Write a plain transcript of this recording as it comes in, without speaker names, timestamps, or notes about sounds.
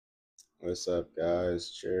What's up,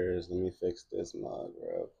 guys? Cheers. Let me fix this mug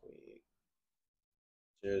real quick.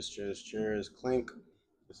 Cheers, cheers, cheers. Clink.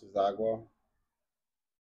 This is Agua.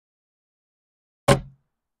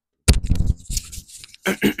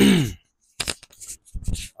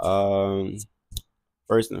 um,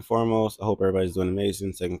 First and foremost, I hope everybody's doing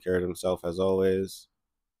amazing, taking care of themselves as always.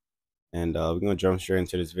 And we're gonna jump straight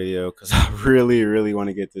into this video because I really want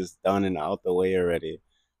to get this done and out the way already.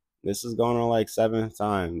 This is going on like seventh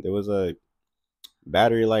time. There was a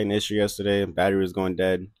battery lighting issue yesterday. Battery was going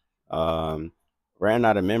dead. Um, Ran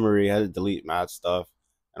out of memory. Had to delete mad stuff,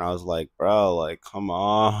 and I was like, bro, like, come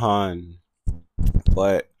on.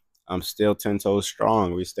 But I'm still 10 toes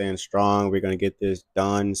strong. We staying strong. We're gonna get this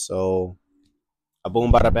done. So, a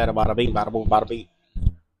boom, bada, bada, bada, bing, bada, boom, bada, bing.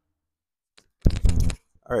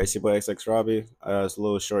 All right, it's your boy XX Robbie. It's a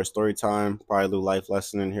little short story time, probably a little life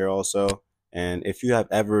lesson in here also. And if you have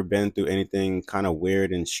ever been through anything kind of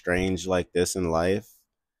weird and strange like this in life,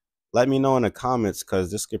 let me know in the comments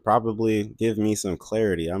because this could probably give me some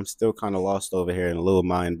clarity. I'm still kind of lost over here and a little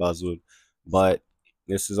mind buzzed, but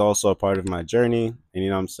this is also a part of my journey. And you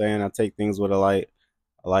know what I'm saying? I take things with a light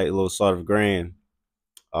little sort of grain.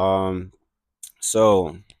 Um,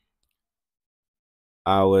 so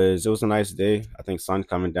it was a nice day. I think sun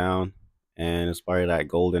coming down, and it's probably that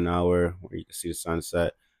golden hour where you can see the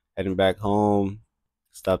sunset. Heading back home,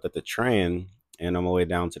 stopped at the train, and on my way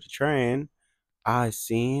down to the train, I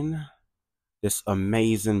seen this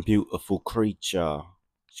amazing, beautiful creature.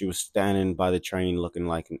 She was standing by the train looking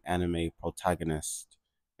like an anime protagonist.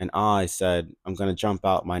 And I said, I'm going to jump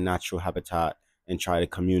out my natural habitat and try to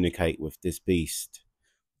communicate with this beast.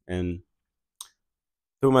 And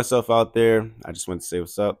threw myself out there. I just went to say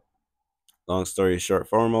what's up. Long story short,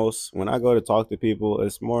 foremost, when I go to talk to people,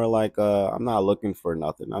 it's more like I'm not looking for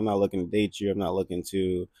nothing. I'm not looking to date you. I'm not looking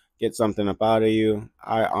to get something up out of you.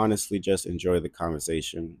 I honestly just enjoy the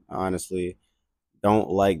conversation. I honestly don't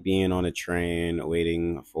like being on a train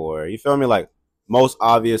waiting for, you feel me, like most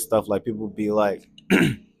obvious stuff, like people be like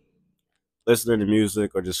listening to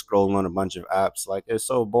music or just scrolling on a bunch of apps. Like it's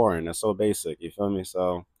so boring, it's so basic, you feel me?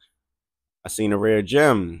 So I seen a rare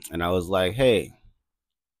gem and I was like, hey,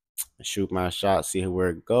 shoot my shot, see where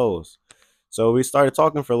it goes. So we started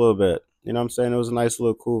talking for a little bit, you know what I'm saying? It was a nice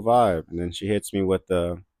little cool vibe. And then she hits me with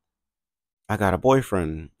the, I got a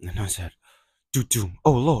boyfriend. And I said, doo doo,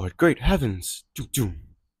 oh Lord, great heavens, doo doo.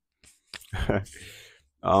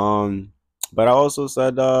 Um, but I also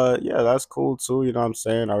said, yeah, that's cool too. You know what I'm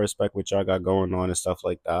saying? I respect what y'all got going on and stuff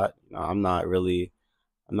like that. You know, I'm not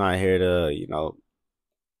here to,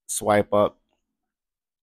 swipe up,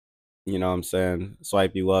 you know what I'm saying?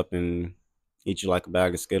 Swipe you up and eat you like a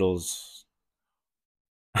bag of Skittles.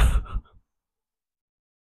 I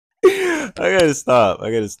gotta stop.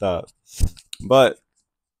 I gotta stop. But,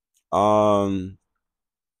 um,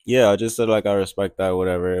 yeah, I just said like I respect that,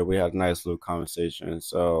 whatever. We had a nice little conversation.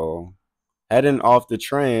 So heading off the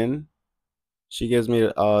train, she gives me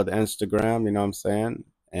the Instagram, you know what I'm saying?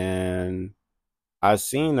 And I've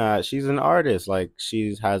seen that she's an artist. Like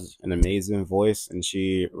she has an amazing voice and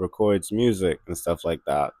she records music and stuff like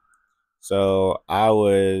that. So I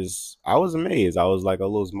was amazed. I was like a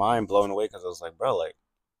little mind blown away because I was like, bro, like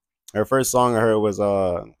her first song I heard was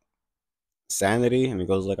Sanity, and it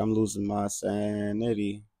goes like I'm losing my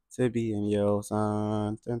sanity to be in your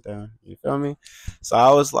son. Dun, dun. You feel me? So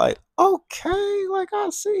I was like, okay, like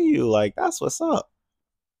I see you. Like that's what's up.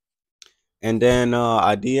 And then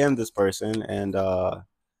I DM'd this person, and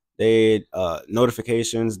they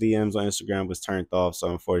notifications, DMs on Instagram was turned off. So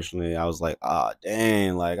unfortunately, I was like, ah,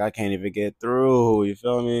 dang, like I can't even get through. You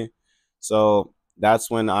feel me? So that's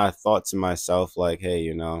when I thought to myself, like,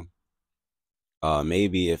 hey,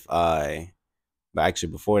 maybe if I, but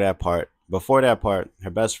actually before that part, her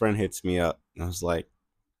best friend hits me up, and I was like,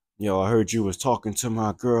 yo, I heard you was talking to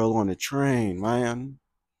my girl on the train, man.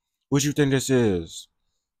 What you think this is?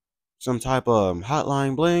 Some type of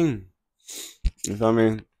hotline bling? You feel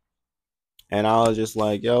me? And I was just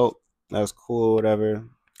like, yo, that's cool, whatever.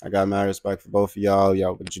 I got mad respect for both of y'all.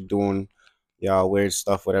 Y'all, what you doing? Y'all weird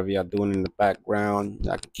stuff, whatever y'all doing in the background.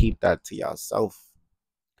 Y'all can keep that to yourself.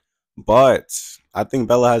 But I think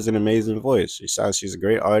Bella has an amazing voice. She sounds she's a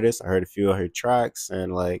great artist. I heard a few of her tracks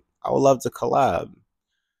and like I would love to collab.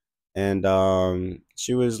 And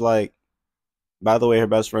she was like, by the way, her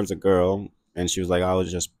best friend's a girl, and she was like, I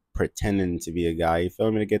was just pretending to be a guy. You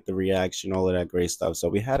feel me? To get the reaction, all of that great stuff. So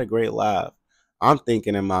we had a great laugh. I'm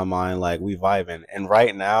thinking in my mind like we vibing, and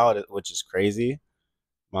right now, which is crazy,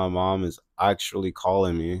 my mom is actually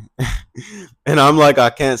calling me, and I'm like, I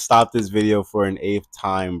can't stop this video for an eighth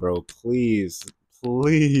time, bro. Please,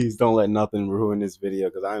 please don't let nothing ruin this video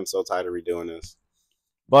because I am so tired of redoing this.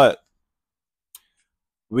 But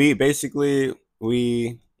we basically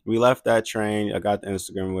we left that train. I got the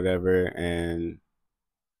Instagram, whatever, and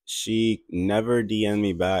she never DM'd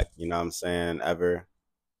me back. You know what I'm saying? Ever.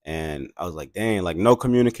 And I was like, dang, like no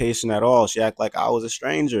communication at all. She acted like I was a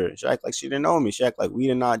stranger. She acted like she didn't know me. She acted like we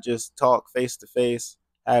did not just talk face to face,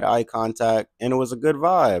 had eye contact, and it was a good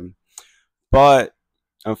vibe. But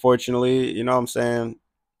unfortunately, you know what I'm saying?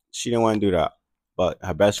 She didn't want to do that. But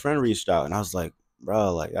her best friend reached out, and I was like,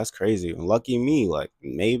 bro, like that's crazy. Lucky me. Like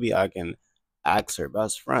maybe I can ask her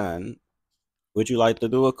best friend, would you like to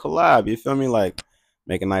do a collab? You feel me? Like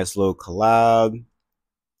make a nice little collab.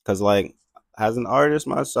 Cause like as an artist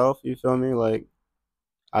myself, you feel me? Like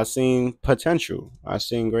I seen potential. I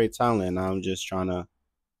seen great talent. And I'm just trying to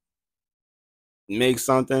make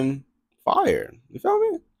something fire. You feel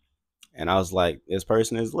me? And I was like, this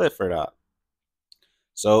person is lit for that.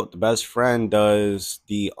 So the best friend does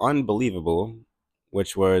the unbelievable,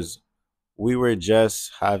 which was we were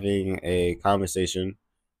just having a conversation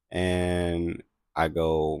and I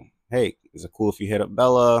go, hey, is it cool if you hit up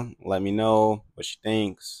Bella? Let me know what she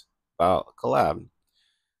thinks about a collab.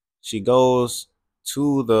 She goes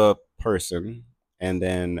to the person and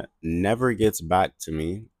then never gets back to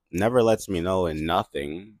me, never lets me know and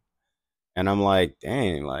nothing. And I'm like,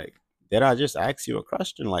 dang, like, did I just ask you a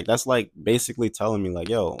question? Like, that's like basically telling me, like,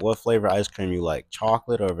 yo, what flavor ice cream you like,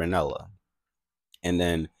 chocolate or vanilla? And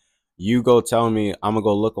then you go tell me I'm gonna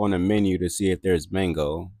go look on the menu to see if there's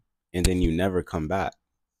mango, and then you never come back.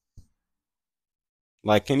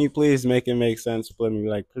 Like, can you please make it make sense for me?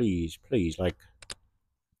 Like, please, please, like,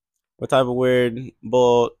 what type of weird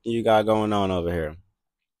bull you got going on over here?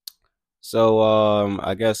 So,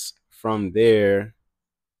 I guess from there,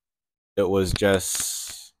 it was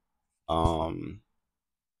just, um,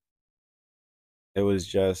 it was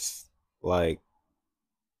just like,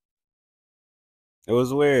 it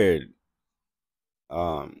was weird.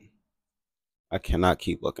 Um, I cannot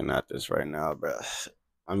keep looking at this right now, bro.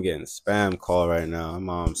 I'm getting spam call right now. My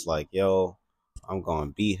mom's like, "Yo, I'm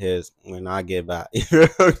gonna beat his when I get back." You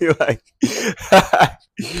know, like,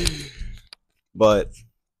 but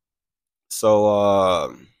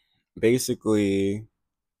so basically,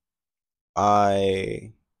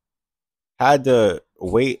 I had to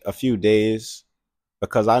wait a few days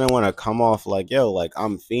because I didn't want to come off like, yo, like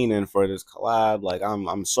I'm fiending for this collab. Like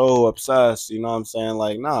I'm so obsessed. You know what I'm saying?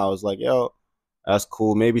 Like, nah, I was like, yo, that's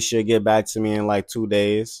cool. Maybe she'll get back to me in like 2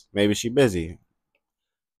 days. Maybe she busy.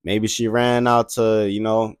 Maybe she ran out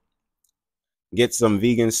to, get some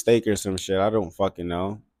vegan steak or some shit. I don't fucking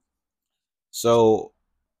know. So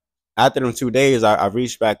after them 2 days, I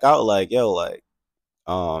reached back out like, yo, like,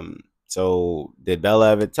 so did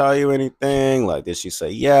Bella ever tell you anything? Like, did she say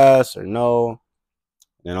yes or no?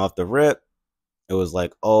 And off the rip, it was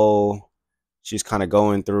like, oh, she's kind of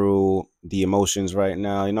going through the emotions right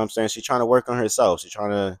now. You know what I'm saying? She's trying to work on herself. She's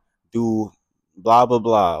trying to do blah, blah,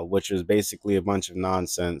 blah, which is basically a bunch of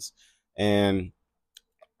nonsense. And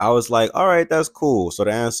I was like, all right, that's cool. So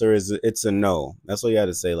the answer is it's a no. That's what you had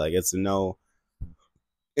to say. Like, it's a no.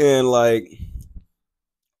 And like,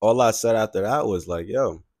 all I said after that was like,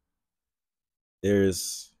 yo,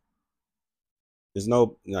 there's there's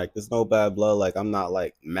no bad blood. Like, I'm not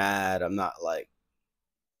like mad. I'm not like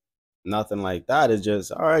nothing like that. It's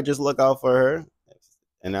just all right, just look out for her.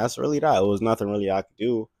 And that's really that. It was nothing really I could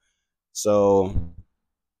do. So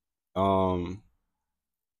um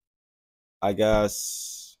I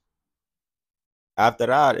guess after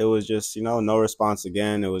that it was just, no response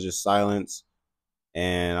again. It was just silence.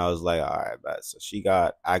 And I was like, all right, bet. So she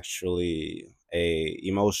got actually a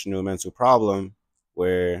emotional mental problem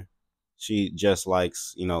where she just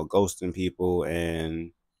likes, ghosting people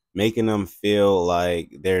and making them feel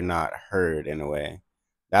like they're not heard in a way.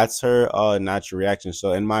 That's her natural reaction.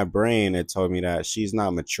 So in my brain, it told me that she's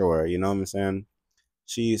not mature. You know what I'm saying?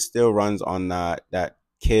 She still runs on that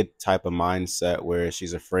kid type of mindset where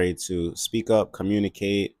she's afraid to speak up,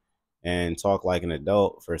 communicate, and talk like an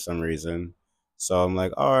adult for some reason. So I'm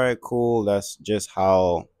like, all right, cool. That's just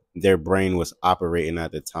how their brain was operating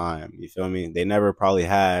at the time. You feel me? They never probably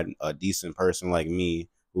had a decent person like me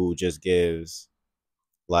who just gives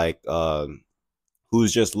like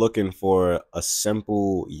who's just looking for a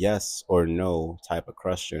simple yes or no type of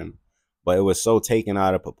question. But it was so taken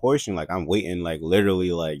out of proportion. Like I'm waiting like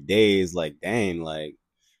literally like days, like dang, like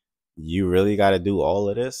you really gotta do all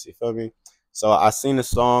of this. You feel me? So I seen the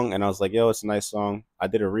song and I was like, yo, it's a nice song. I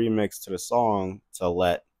did a remix to the song to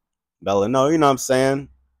let Bella know, you know what I'm saying?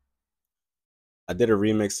 I did a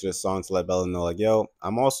remix to the song to let Bella know, like, yo,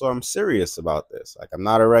 I'm serious about this. Like, I'm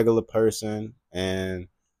not a regular person, and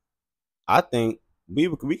I think we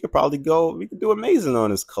could probably we could do amazing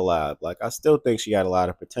on this collab. Like, I still think she had a lot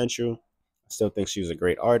of potential. I still think she was a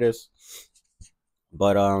great artist,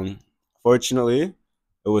 but fortunately,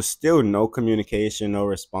 it was still no communication, no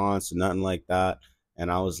response, nothing like that.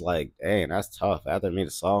 And I was like, dang, that's tough. After I made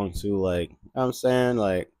a song too, like, you know what I'm saying,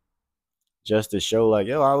 like, just to show, like,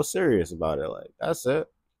 yo, I was serious about it. Like, that's it.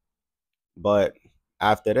 But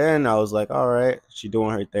after then, I was like, all right, she doing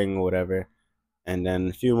her thing or whatever. And then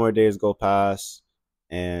a few more days go past,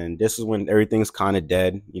 and this is when everything's kind of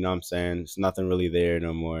dead. You know what I'm saying? There's nothing really there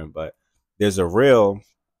no more. But there's a reel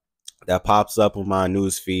that pops up on my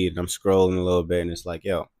news feed, and I'm scrolling a little bit, and it's like,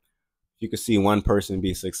 yo, if you could see one person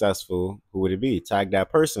be successful, who would it be? Tag that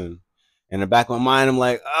person. In the back of my mind, I'm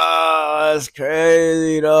like, oh, that's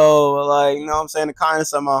crazy though. But like, you know what I'm saying? The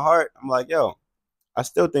kindness of my heart, I'm like, yo, I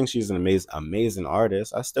still think she's an amazing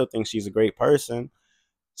artist. I still think she's a great person.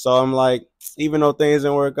 So I'm like, even though things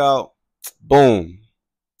didn't work out, boom,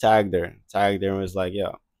 tagged her, and was like,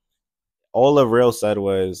 yo. All the real said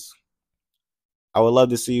was, I would love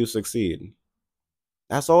to see you succeed.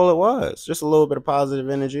 That's all it was. Just a little bit of positive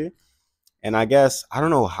energy. And I guess I don't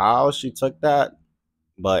know how she took that,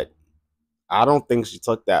 but I don't think she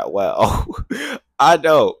took that well. I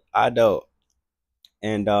don't.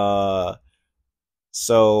 And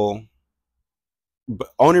so but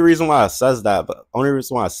only reason why I said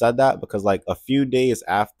that because like a few days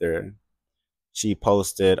after she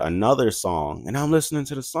posted another song, and I'm listening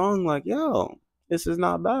to the song like, yo, this is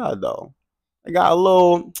not bad though. I got a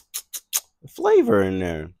little flavor in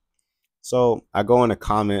there. So I go in the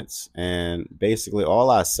comments, and basically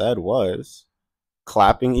all I said was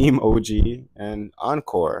clapping emoji and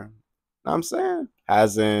encore. Know what I'm saying?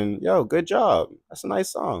 As in, yo, good job. That's a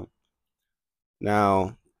nice song.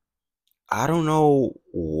 Now, I don't know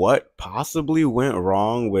what possibly went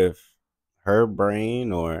wrong with her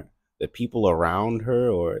brain or the people around her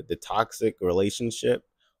or the toxic relationship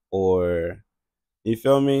or you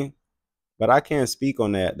feel me? But I can't speak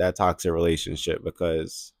on that toxic relationship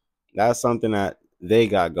because that's something that they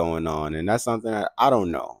got going on and that's something that I don't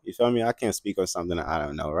know. You feel me? I can't speak on something that I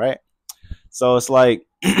don't know, right? So it's like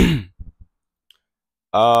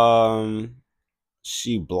um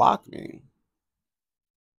she blocked me.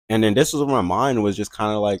 And then this was when my mind was just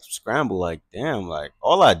kind of like scrambled, like, damn, like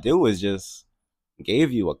all I do is just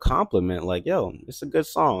gave you a compliment, like, yo, it's a good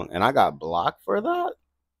song. And I got blocked for that.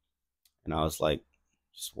 And I was like,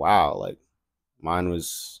 just wow, like mine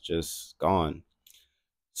was just gone.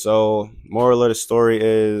 So moral of the story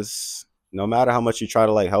is no matter how much you try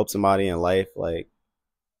to like help somebody in life, like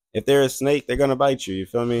if they're a snake, they're gonna bite you, you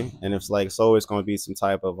feel me? And it's like it's always gonna be some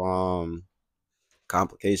type of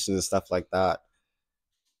complications and stuff like that.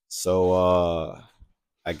 So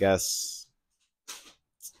I guess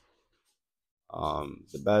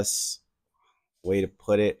the best way to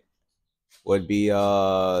put it would be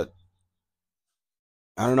I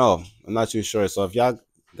don't know. I'm not too sure. So if y'all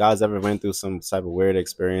guys ever went through some type of weird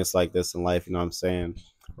experience like this in life, you know what I'm saying?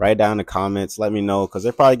 Write down in the comments, let me know, because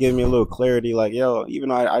they're probably giving me a little clarity. Like, yo, even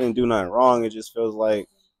though I didn't do nothing wrong, it just feels like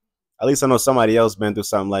at least I know somebody else been through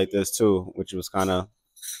something like this too, which was kind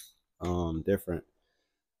of different.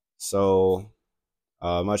 So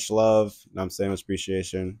much love, you know what I'm saying, much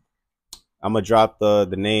appreciation. I'm gonna drop the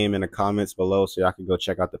name in the comments below so y'all can go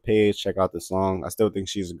check out the page, check out the song. I still think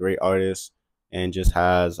she's a great artist and just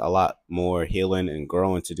has a lot more healing and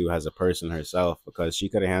growing to do as a person herself because she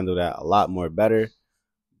could have handled that a lot more better.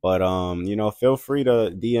 But you know, feel free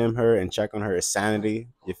to DM her and check on her sanity.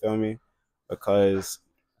 You feel me? Because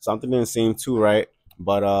something didn't seem too right.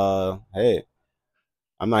 But hey,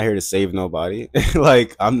 I'm not here to save nobody.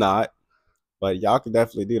 Like I'm not. But y'all can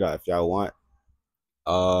definitely do that if y'all want.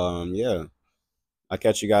 Yeah. I'll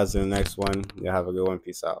catch you guys in the next one. Y'all have a good one.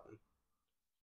 Peace out.